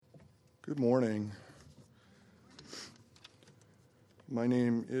Good morning. My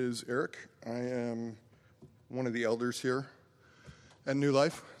name is Eric. I am one of the elders here at New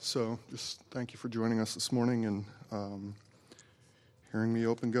Life, so just thank you for joining us this morning and hearing me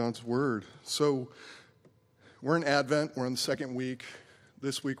open God's Word. So we're in Advent. We're in the second week.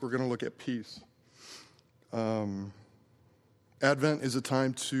 This week we're going to look at peace. Advent is a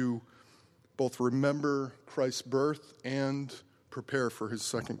time to both remember Christ's birth and prepare for his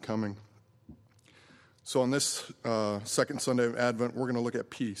second coming. So on this second Sunday of Advent, we're going to look at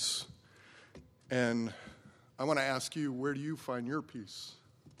peace. And I want to ask you, where do you find your peace?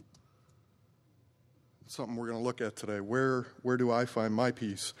 It's something we're going to look at today. Where do I find my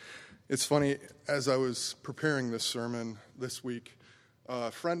peace? It's funny, as I was preparing this sermon this week,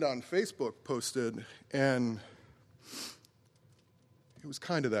 a friend on Facebook posted, and it was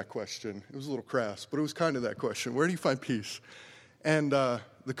kind of that question. It was a little crass, but it was kind of that question. Where do you find peace? And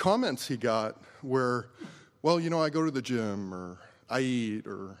the comments he got were, well, I go to the gym, or I eat,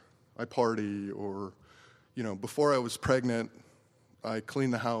 or I party, or, before I was pregnant, I clean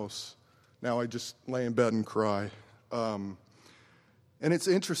the house. Now I just lay in bed and cry. And it's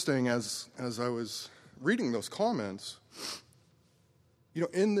interesting, as I was reading those comments,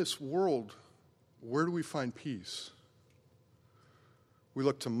 in this world, where do we find peace? We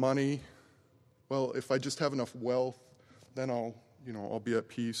look to money. Well, if I just have enough wealth, then I'll be at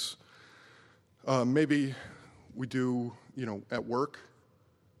peace. Maybe we do, at work.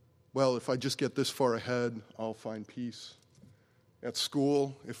 Well, if I just get this far ahead, I'll find peace. At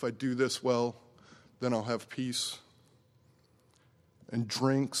school, if I do this well, then I'll have peace. And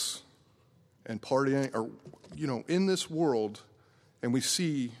drinks and partying are, in this world, and we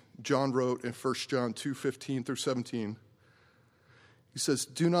see John wrote in 1 John 2:15 through 17, he says,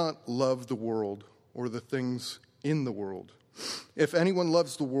 "Do not love the world or the things in the world. If anyone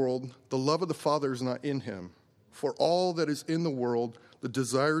loves the world, the love of the Father is not in him. For all that is in the world, the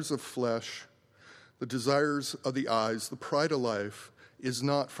desires of flesh, the desires of the eyes, the pride of life, is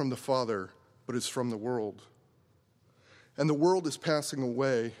not from the Father, but is from the world. And the world is passing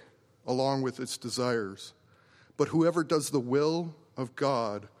away along with its desires. But whoever does the will of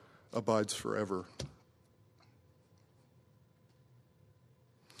God abides forever."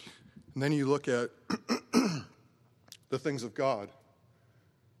 And then you look at the things of God,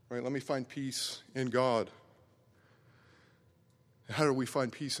 right? Let me find peace in God. How do we find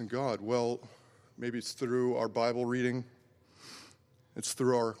peace in God? Well, maybe it's through our Bible reading. It's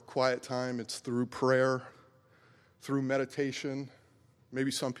through our quiet time. It's through prayer, through meditation.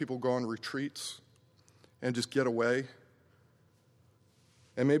 Maybe some people go on retreats and just get away.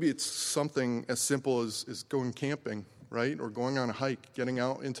 And maybe it's something as simple as going camping, right? Or going on a hike, getting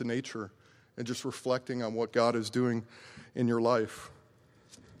out into nature, and just reflecting on what God is doing in your life.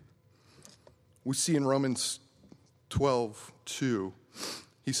 We see in Romans 12:2,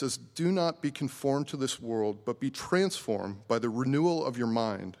 he says, "Do not be conformed to this world, but be transformed by the renewal of your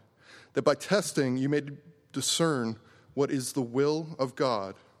mind, that by testing you may discern what is the will of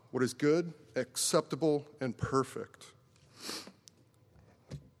God, what is good, acceptable, and perfect."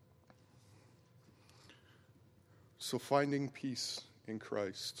 So finding peace in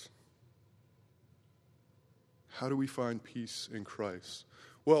Christ. How do we find peace in Christ?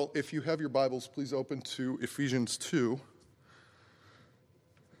 Well, if you have your Bibles, please open to Ephesians 2.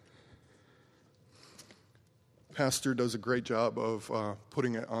 Pastor does a great job of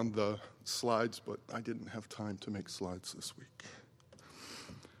putting it on the slides, but I didn't have time to make slides this week.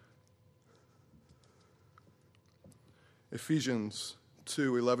 Ephesians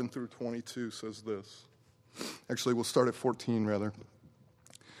 2:11 through 22 says this. Actually, we'll start at 14, rather.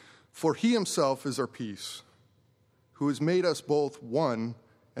 "For he himself is our peace, who has made us both one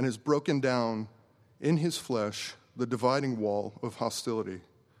and has broken down in his flesh the dividing wall of hostility,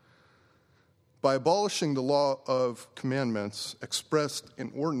 by abolishing the law of commandments expressed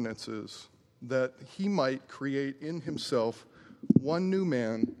in ordinances, that he might create in himself one new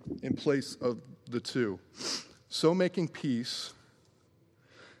man in place of the two, so making peace,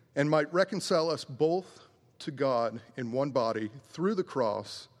 and might reconcile us both to God in one body through the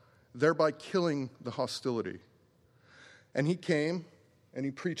cross, thereby killing the hostility. And he came, and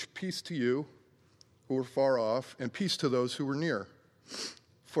he preached peace to you who were far off, and peace to those who were near.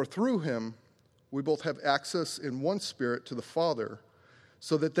 For through him we both have access in one Spirit to the Father,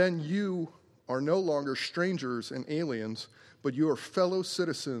 so that then you are no longer strangers and aliens, but you are fellow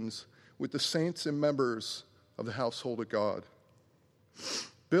citizens with the saints and members of the household of God,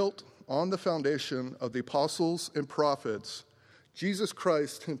 built on the foundation of the apostles and prophets, Jesus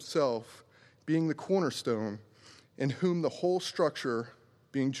Christ himself being the cornerstone, in whom the whole structure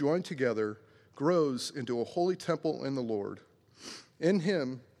being joined together, grows into a holy temple in the Lord. In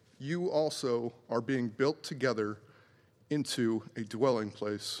him, you also are being built together into a dwelling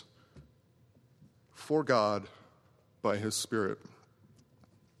place for God by his Spirit.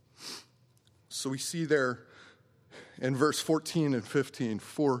 So we see there in verse 14 and 15,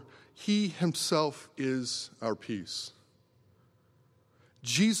 for he himself is our peace.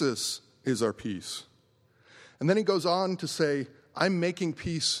 Jesus is our peace. And then he goes on to say, I'm making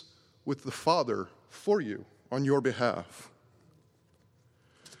peace with the Father for you on your behalf.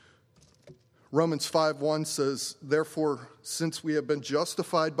 Romans 5:1 says, therefore, since we have been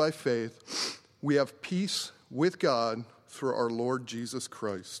justified by faith, we have peace with God through our Lord Jesus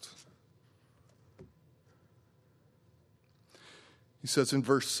Christ. He says in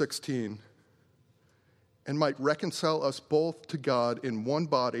verse 16, and might reconcile us both to God in one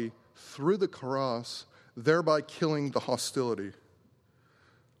body through the cross, thereby killing the hostility.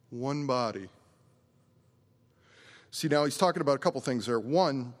 One body. See, now he's talking about a couple things there.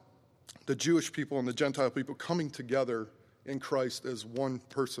 One, the Jewish people and the Gentile people coming together in Christ as one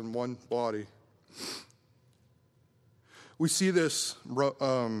person, one body. We see this,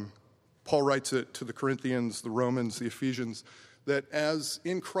 Paul writes it to the Corinthians, the Romans, the Ephesians, that as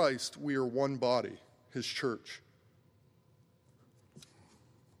in Christ we are one body, his church.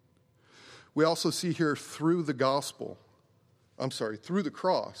 We also see here through the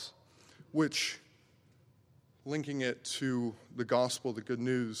cross, which, linking it to the gospel, the good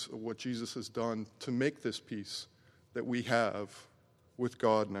news of what Jesus has done to make this peace that we have with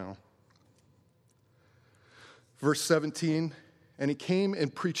God now. Verse 17, and he came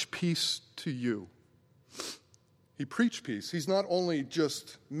and preached peace to you. He preached peace. He's not only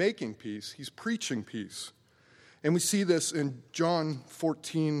just making peace, he's preaching peace. And we see this in John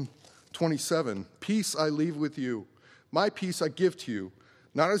 14:27. Peace I leave with you. My peace I give to you.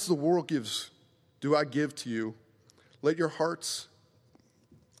 Not as the world gives, do I give to you. Let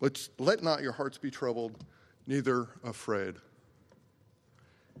not your hearts be troubled, neither afraid.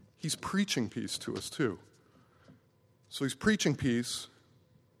 He's preaching peace to us too. So he's preaching peace.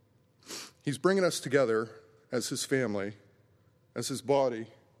 He's bringing us together as his family, as his body,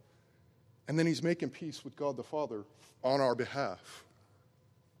 and then he's making peace with God the Father on our behalf.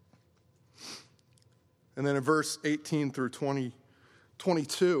 And then in verse 18 through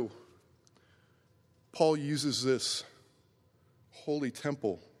 22, Paul uses this holy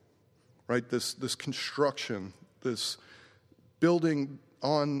temple, right? This construction, this building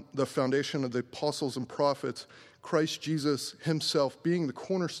on the foundation of the apostles and prophets, Christ Jesus himself being the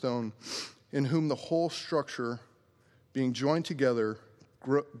cornerstone, in whom the whole structure, being joined together,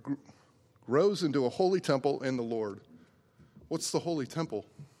 grows into a holy temple in the Lord. What's the holy temple?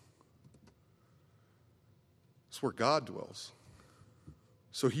 It's where God dwells.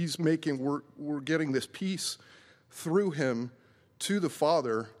 So we're getting this peace through him to the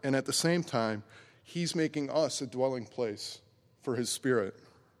Father, and at the same time, he's making us a dwelling place for his Spirit.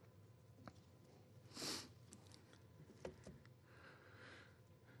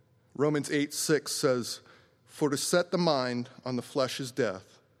 Romans 8:6 says, for to set the mind on the flesh is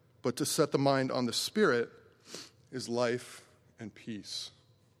death, but to set the mind on the Spirit is life and peace.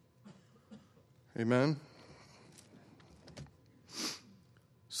 Amen?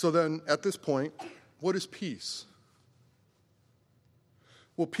 So then, at this point, what is peace?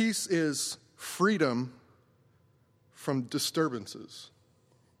 Well, peace is freedom from disturbances,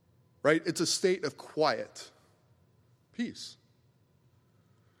 right? It's a state of quiet peace.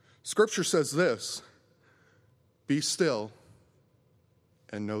 Scripture says this, be still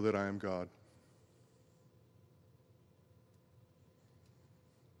and know that I am God.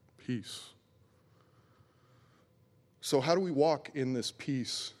 Peace. So how do we walk in this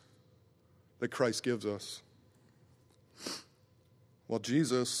peace that Christ gives us? Well,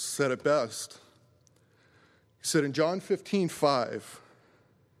 Jesus said it best. He said in John 15:5,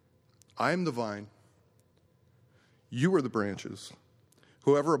 I am the vine, you are the branches.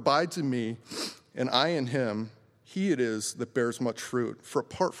 Whoever abides in me, and I in him, he it is that bears much fruit. For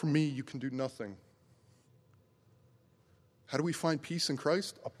apart from me, you can do nothing. How do we find peace in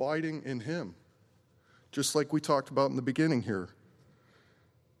Christ? Abiding in him. Just like we talked about in the beginning here.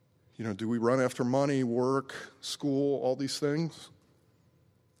 Do we run after money, work, school, all these things?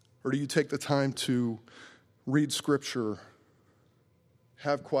 Or do you take the time to read Scripture,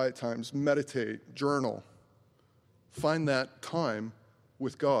 have quiet times, meditate, journal? Find that time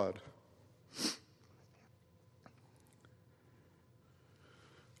with God.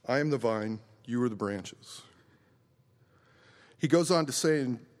 I am the vine, you are the branches. He goes on to say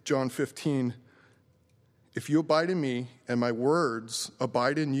in John 15, If you abide in me and my words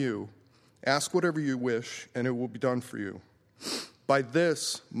abide in you, ask whatever you wish and it will be done for you. By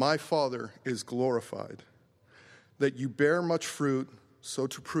this my Father is glorified, that you bear much fruit, so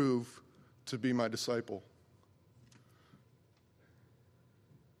to prove to be my disciple.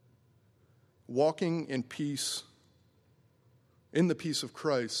 Walking in peace, in the peace of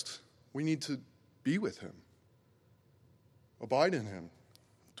Christ, we need to be with him, abide in him,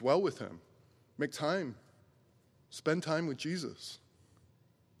 dwell with him, make time, spend time with Jesus.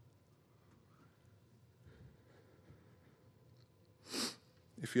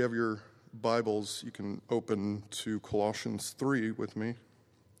 If you have your Bibles, you can open to Colossians 3 with me.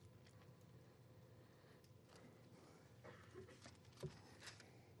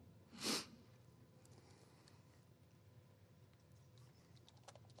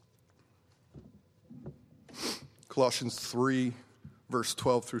 Colossians 3, verse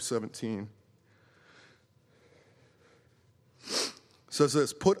 12 through 17. Says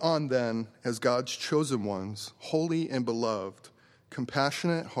this, "Put on then, as God's chosen ones, holy and beloved,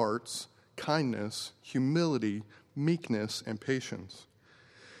 compassionate hearts, kindness, humility, meekness, and patience,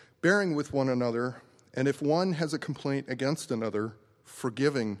 bearing with one another, and if one has a complaint against another,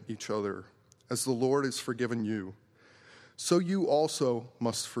 forgiving each other, as the Lord has forgiven you. So you also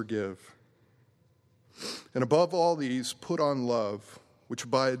must forgive. And above all these, put on love, which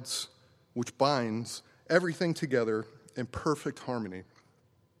binds everything together in perfect harmony.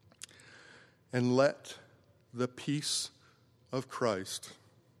 And let the peace of Christ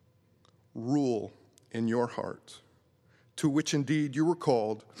rule in your heart, to which indeed you were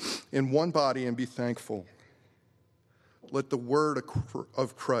called in one body, and be thankful. Let the word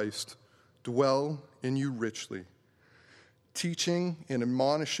of Christ dwell in you richly, teaching and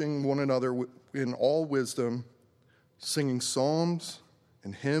admonishing one another in all wisdom, singing psalms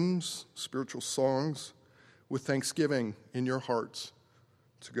and hymns, spiritual songs, with thanksgiving in your hearts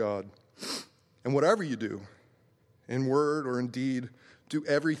to God. And whatever you do, in word or in deed, do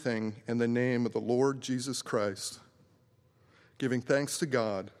everything in the name of the Lord Jesus Christ, giving thanks to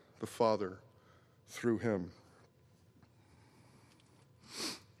God the Father through him."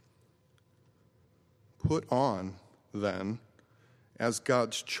 Put on, then, as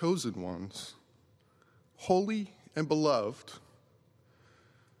God's chosen ones, holy and beloved,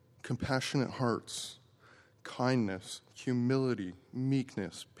 compassionate hearts, kindness, humility,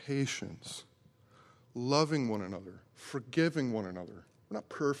 meekness, patience, loving one another, forgiving one another. We're not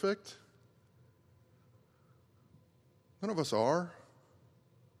perfect. None of us are.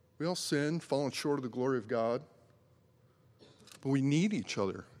 We all sin, fallen short of the glory of God. But we need each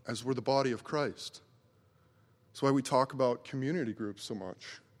other as we're the body of Christ. That's why we talk about community groups so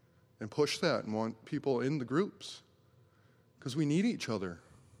much and push that and want people in the groups, because we need each other.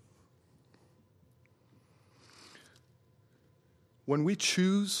 When we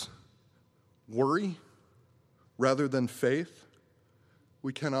choose worry rather than faith,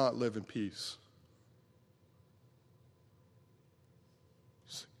 we cannot live in peace.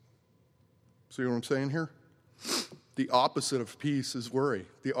 See what I'm saying here? The opposite of peace is worry.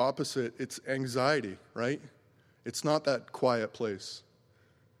 The opposite, it's anxiety, right? It's not that quiet place.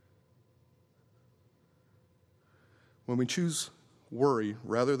 When we choose worry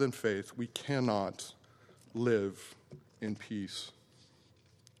rather than faith, we cannot live in peace.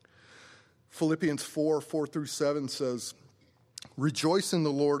 Philippians 4 through 7 says, "Rejoice in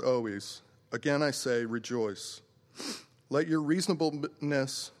the Lord always. Again I say, rejoice. Let your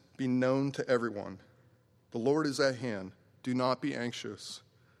reasonableness be known to everyone. The Lord is at hand. Do not be anxious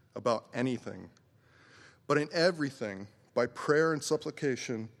about anything, but in everything, by prayer and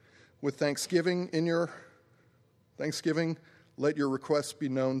supplication, with thanksgiving, let your requests be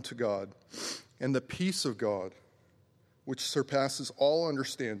known to God. And the peace of God, which surpasses all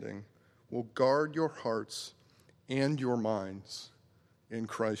understanding, will guard your hearts and your minds in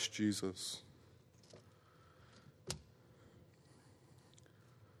Christ Jesus."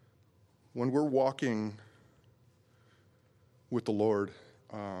 When we're walking with the Lord,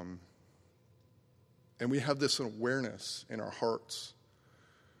 and we have this awareness in our hearts,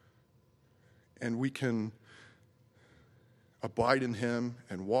 and we can abide in him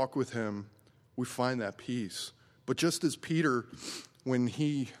and walk with him, we find that peace. But just as Peter, when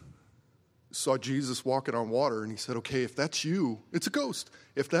he saw Jesus walking on water, and he said, "Okay, if that's you, it's a ghost.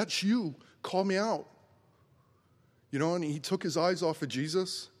 If that's you, call me out." And he took his eyes off of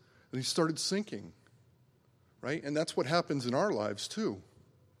Jesus, and he started sinking, right? And that's what happens in our lives too.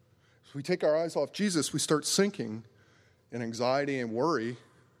 If we take our eyes off Jesus, we start sinking in anxiety and worry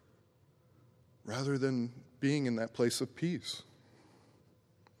rather than being in that place of peace.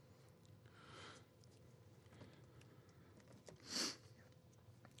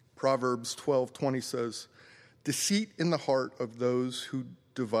 Proverbs 12:20 says, "Deceit in the heart of those who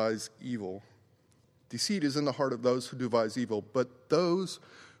devise evil." Deceit is in the heart of those who devise evil, but those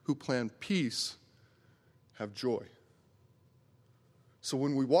who plan peace have joy. So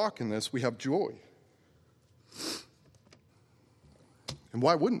when we walk in this, we have joy. And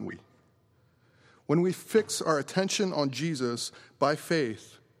why wouldn't we? When we fix our attention on Jesus by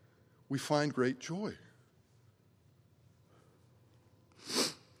faith, we find great joy.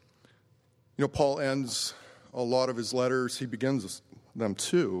 You know, Paul ends a lot of his letters, he begins them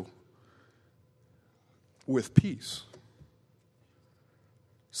too, with peace.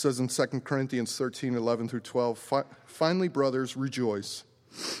 It says in 2 Corinthians 13:11 through 12, "Finally, brothers, rejoice.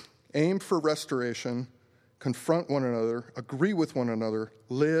 Aim for restoration, confront one another, agree with one another,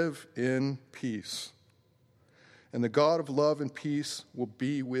 live in peace. And the God of love and peace will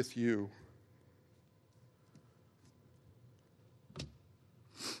be with you."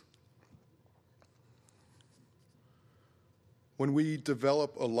 When we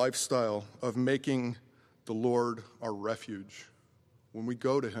develop a lifestyle of making the Lord our refuge, when we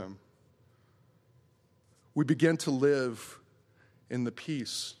go to him, we begin to live in the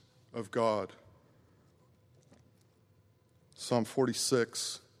peace of God. Psalm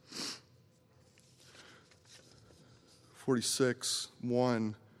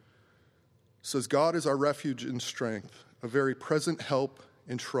 46:1 says, "God is our refuge and strength, a very present help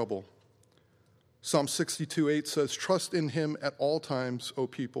in trouble." Psalm 62:8 says, "Trust in him at all times, O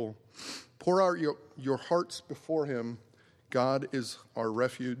people. Pour out your hearts before him. God is our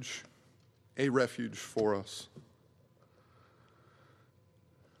refuge, a refuge for us."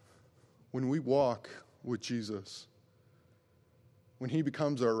 When we walk with Jesus, when he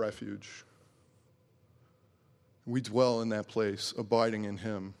becomes our refuge, we dwell in that place, abiding in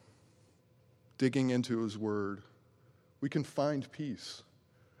him, digging into his word, we can find peace.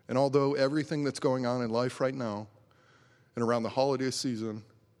 And although everything that's going on in life right now and around the holiday season,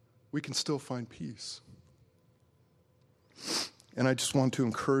 we can still find peace. And I just want to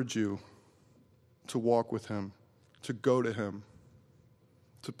encourage you to walk with him, to go to him,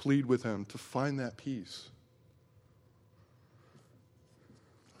 to plead with him, to find that peace.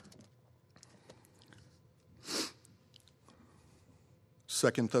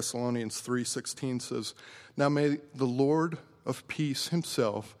 Second Thessalonians 3:16 says, "Now may the Lord of peace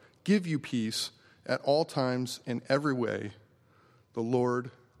himself give you peace at all times in every way. The Lord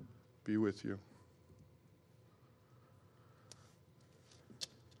be with you."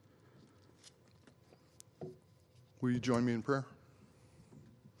 Will you join me in prayer?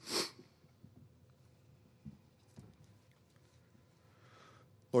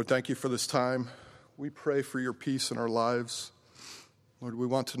 Lord, thank you for this time. We pray for your peace in our lives. Lord, we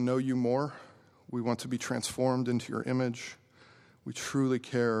want to know you more. We want to be transformed into your image. We truly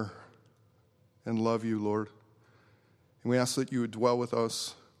care and love you, Lord. And we ask that you would dwell with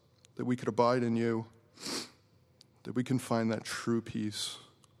us, that we could abide in you, that we can find that true peace.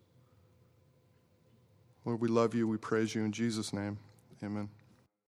 Lord, we love you. We praise you in Jesus' name. Amen.